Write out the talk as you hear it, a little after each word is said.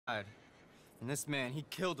And this man, he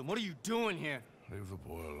killed him. What are you doing here? Leave the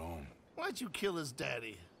boy alone. Why'd you kill his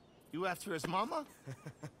daddy? You after his mama?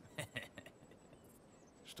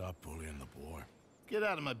 Stop bullying the boy. Get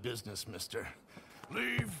out of my business, mister.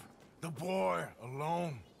 Leave the boy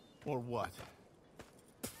alone. Or what?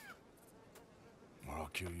 Or I'll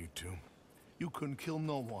kill you too. You couldn't kill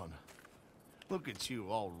no one. Look at you,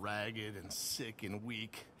 all ragged and sick and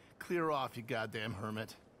weak. Clear off, you goddamn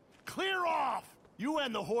hermit. Clear off! You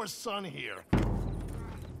and the horse son here.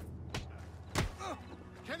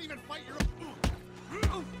 Can't even fight your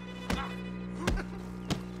own...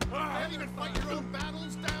 Can't even fight your own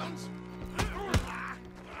battles, Downs?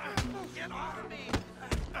 Get off of me!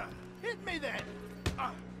 Hit me then!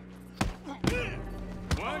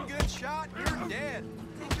 One good shot, you're dead.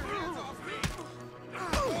 Take your hands off me.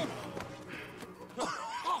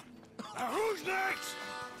 Now who's next?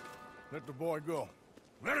 Let the boy go.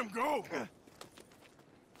 Let him go!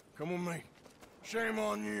 Come with me. Shame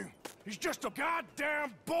on you. He's just a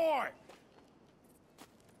goddamn boy!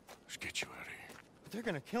 Let's get you out of here. They're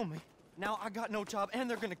gonna kill me. Now I got no job and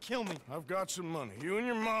they're gonna kill me. I've got some money. You and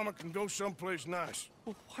your mama can go someplace nice.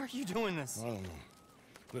 Well, why are you doing this? I don't know.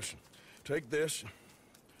 Listen, take this.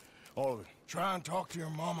 All of it. Try and talk to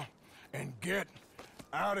your mama and get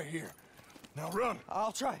out of here. Now run.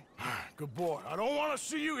 I'll try. Good boy. I don't want to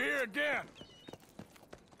see you here again.